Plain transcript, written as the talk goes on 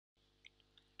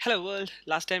Hello world.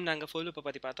 Last time நாங்க for loop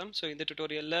பத்தி பார்த்தோம். So இந்த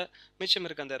tutorialல மிச்சம்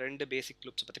இருக்க அந்த ரெண்டு basic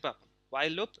loops பத்தி பார்ப்போம்.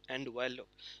 While loop and while loop.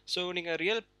 So நீங்க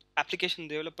ரியல் application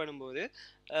develop பண்ணும்போது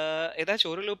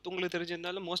ஏதாச்சும் ஒரு loop உங்களுக்கு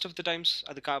தெரிஞ்சிருந்தாலும் most of the times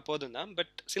அது போதும் தான்.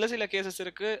 பட் சில கேசஸ்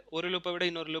இருக்கு ஒரு லூப்பை விட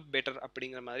இன்னொரு லூப் பெட்டர்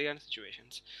அப்படிங்கிற மாதிரியான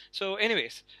situations. So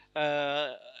anyways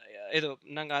ஏதோ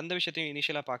நாங்க அந்த விஷயத்தையும்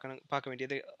இனிஷியலாக பார்க்க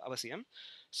வேண்டியது அவசியம்.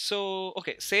 ஸோ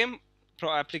ஓகே சேம்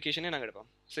அப்ளிகேஷனே நாங்கள்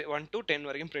எடுப்போம் 1 to 10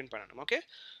 வரைக்கும் பிரிண்ட் பண்ணணும். Okay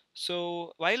so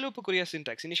while loopக்குரிய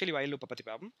syntax initially while loop பற்றி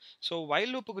பார்ப்போம். ஸோ while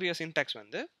loopக்குரிய சின்டாக்ஸ்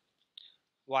வந்து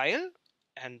while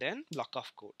and then block of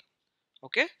code.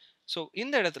 Okay so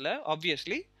இந்த இடத்துல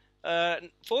ஆப்வியஸ்லி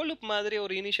for loop மாதிரி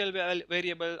ஒரு இனிஷியல்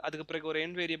வேரியபிள் அதுக்கு பிறகு ஒரு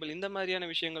end வேரியபிள் இந்த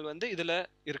மாதிரியான விஷயங்கள் வந்து இதில்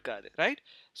இருக்காது, ரைட்?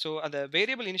 ஸோ அந்த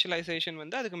வேரியபிள் இனிஷியலைசேஷன்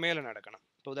வந்து அதுக்கு மேலே நடக்கணும்.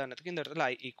 இப்போ உதாரணத்துக்கு இந்த இடத்துல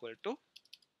I equal to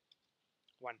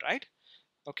 1, right?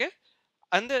 Okay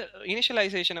அந்த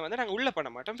இனிஷியலைசேஷனை வந்து நாங்கள் உள்ளே பண்ண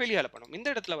மாட்டோம், வெளியால் பண்ணுவோம். இந்த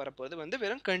இடத்துல வரப்போது வந்து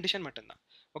வெறும் கண்டிஷன் மட்டும்தான்.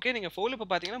 ஓகே நீங்கள் for loop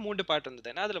பார்த்தீங்கன்னா 3 பார்ட் இருந்தது.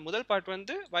 ஏன்னா அதில் முதல் பார்ட்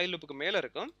வந்து while loopக்கு மேலே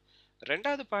இருக்கும்,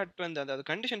 ரெண்டாவது பார்ட் வந்து அந்த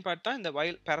கண்டிஷன் பார்ட் தான் இந்த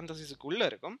while parenthesisக்கு உள்ளே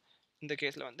இருக்கும். இந்த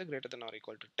கேஸில் வந்து greater than or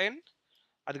equal to 10.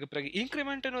 அதுக்கு பிறகு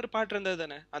இன்க்ரிமெண்ட்னு ஒரு பார்ட் இருந்தது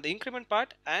தானே, அந்த increment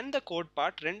part and the code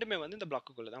part ரெண்டுமே வந்து இந்த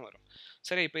பிளாக்குக்குள்ளே தான் வரும்.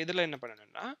 சரி, இப்போ இதில் என்ன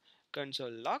பண்ணணும்னா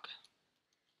console log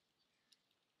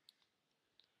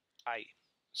I.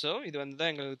 ஸோ இது வந்து தான்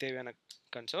எங்களுக்கு தேவையான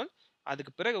கன்சோல்.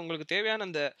 அதுக்கு பிறகு உங்களுக்கு தேவையான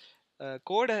அந்த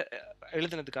கோடை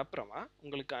எழுதுனதுக்கு அப்புறமா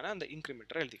உங்களுக்கான அந்த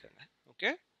இன்க்ரிமெண்டரை எழுதிக்கோங்க. Okay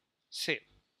same.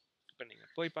 இப்போ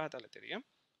நீங்கள் போய் பார்த்தாலே தெரியும்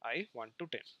I 1 to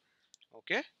 10.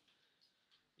 Okay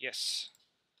yes.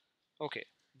 Okay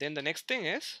then the next thing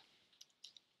is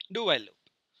do while loop.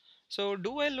 So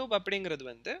do while loop அப்படிங்கிறது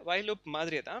வந்து while loop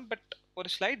மாதிரியே தான், பட் ஒரு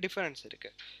ஸ்லைட் டிஃபரன்ஸ்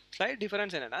இருக்குது. ஸ்லைட்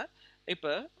டிஃபரன்ஸ் என்னென்னா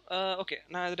இப்போ ஓகே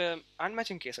நான் அதில்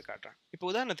அன்மேட்சிங் கேஸை காட்டுறேன். இப்போ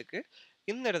உதாரணத்துக்கு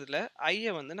இந்த இடத்துல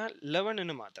ஐயை வந்து நான்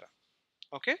 11ன்னு மாற்றுறேன்.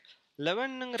 ஓகே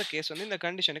 11ங்கிற கேஸ் வந்து இந்த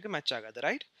கண்டிஷனுக்கு மேட்ச் ஆகாது,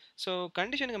 ரைட்? ஸோ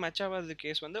கண்டிஷனுக்கு மேட்ச் ஆகாத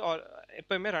கேஸ் வந்து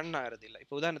எப்போயுமே ரன் ஆகிறது இல்லை.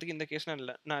 இப்போ உதாரணத்துக்கு இந்த கேஸ் நான்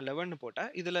 11ன்னு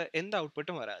போட்டால் இதில் எந்த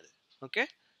அவுட்புட்டும் வராது. Okay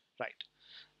right.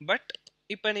 பட்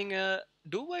இப்போ நீங்கள்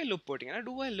do while loop போட்டிங்கன்னா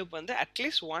do while loop வந்து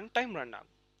அட்லீஸ்ட் 1 டைம் ரன்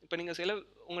ஆகும். இப்போ நீங்கள்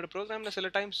உங்களோட ப்ரோக்ராமில் சில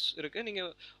டைம்ஸ் இருக்குது,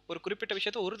 நீங்கள் ஒரு குறிப்பிட்ட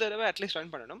விஷயத்தை ஒரு தடவை அட்லீஸ்ட்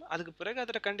ரன் பண்ணணும். அதுக்கு பிறகு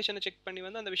அதோட கண்டிஷனை செக் பண்ணி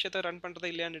வந்து அந்த விஷயத்தை ரன் பண்ணுறதா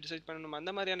இல்லையான்னு டிசைட் பண்ணணும்.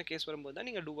 அந்த மாதிரியான கேஸ் வரும்போது தான்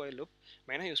நீங்கள் do while loop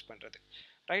மெயினாக யூஸ் பண்ணுறது,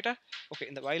 ரைட்டா? ஓகே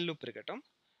இந்த while loop இருக்கட்டும்.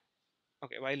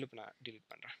 ஓகே while loop நான் delete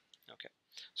பண்ணுறேன். ஓகே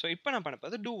ஸோ இப்போ நான் பண்ண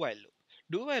போகிறது do while loop.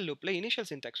 do while loopல initial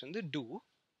syntax வந்து do,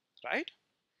 ரைட்?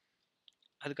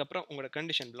 அதுக்கப்புறம் உங்களோட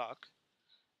கண்டிஷன் பிளாக்,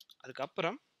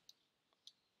 அதுக்கப்புறம்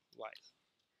while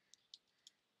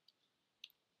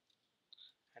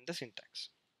and the syntax.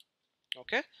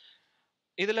 Okay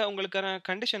இதில் உங்களுக்கான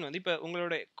கண்டிஷன் வந்து இப்போ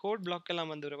உங்களோட கோட் பிளாக்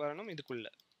எல்லாம் வந்து வரணும் இதுக்குள்ள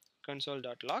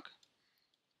console.log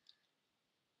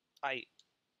I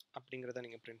அப்படிங்கிறத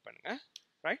நீங்கள் பிரிண்ட் பண்ணுங்கள்,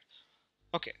 right?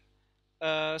 Okay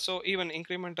so even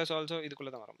இன்க்ரிமெண்டர்ஸ் also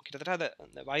இதுக்குள்ளே தான் வரும். கிட்டத்தட்ட அதை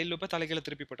அந்த while loop தலைகீழ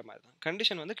திருப்பி போட்ட மாதிரி தான்.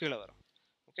 கண்டிஷன் வந்து கீழே வரும்.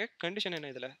 ஓகே கண்டிஷன் என்ன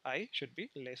இதில் I should be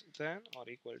less than or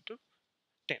equal to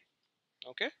 10.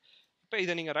 Okay இப்போ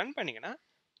இதை நீங்கள் ரன் பண்ணிங்கன்னா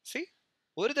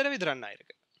ஒரு தடவை இது ரன்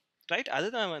ஆயிருக்கு, ரைட்?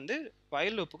 அதுதான் வந்து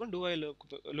while loopக்கும் do while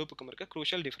loopக்கும் இருக்க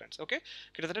crucial difference. ஓகே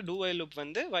கிட்டத்தட்ட do while loop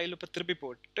வந்து while loop திருப்பி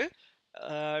போட்டு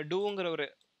doங்கிற ஒரு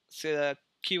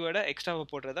கீவேர்டை எக்ஸ்ட்ராவை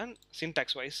போடுறது தான்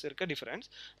சின்டாக்ஸ் வைஸ் இருக்க டிஃபரன்ஸ்.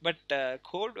 பட்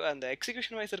கோட் அந்த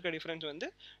எக்ஸிக்யூஷன் வைஸ் இருக்க டிஃபரன்ஸ் வந்து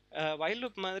while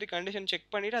loop மாதிரி கண்டிஷன் செக்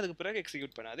பண்ணிவிட்டு அதுக்கு பிறகு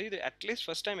எக்ஸிக்யூட் பண்ணாது. இது அட்லீஸ்ட்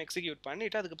ஃபஸ்ட் டைம் எக்ஸிக்யூட்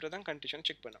பண்ணிவிட்டு அதுக்கு பிறகு தான் கண்டிஷன்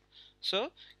செக் பண்ணும். ஸோ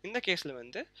இந்த கேஸில்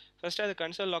வந்து ஃபஸ்ட்டு அது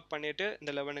கன்சோல் லாக் பண்ணிவிட்டு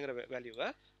இந்த 11ங்கிற வேல்யூவை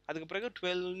அதுக்கு பிறகு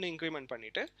 12ன்னு இன்க்ரிமெண்ட்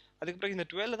பண்ணிவிட்டு அதுக்கு பிறகு இந்த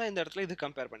 12 தான் இந்த இடத்துல இது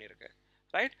கம்பேர் பண்ணியிருக்கு,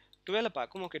 ரைட்? 12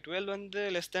 பார்க்கும். ஓகே 12 வந்து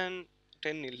லெஸ் தேன்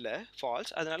 10 இல்லை,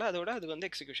 ஃபால்ஸ். அதனால அதோட அது வந்து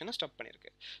எக்ஸிக்யூஷனை ஸ்டாப்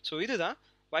பண்ணியிருக்கு. ஸோ இதுதான்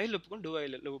while loopக்கும் do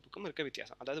while loopக்கும் இருக்க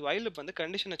வித்தியாசம். அதாவது while loop வந்து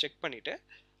கண்டிஷனை செக் பண்ணிவிட்டு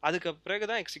அதுக்கு பிறகு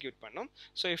தான் எக்ஸிக்யூட் பண்ணும்.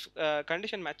 ஸோ இஃப்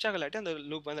கண்டிஷன் மேட்ச் ஆகலாட்டி அந்த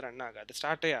லூப் வந்து ரன் ஆகாது,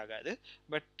 ஸ்டார்ட்டே ஆகாது.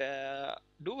 பட்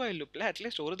do while loopல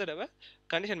அட்லீஸ்ட் ஒரு தடவை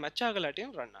கண்டிஷன் மேட்ச்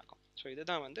ஆகலாட்டியும் ரன் ஆகும். ஸோ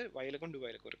இதுதான் வந்து whileக்கும் do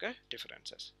whileக்கும் இருக்க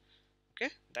differences. Okay,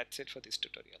 that's it for this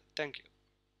tutorial. Thank you.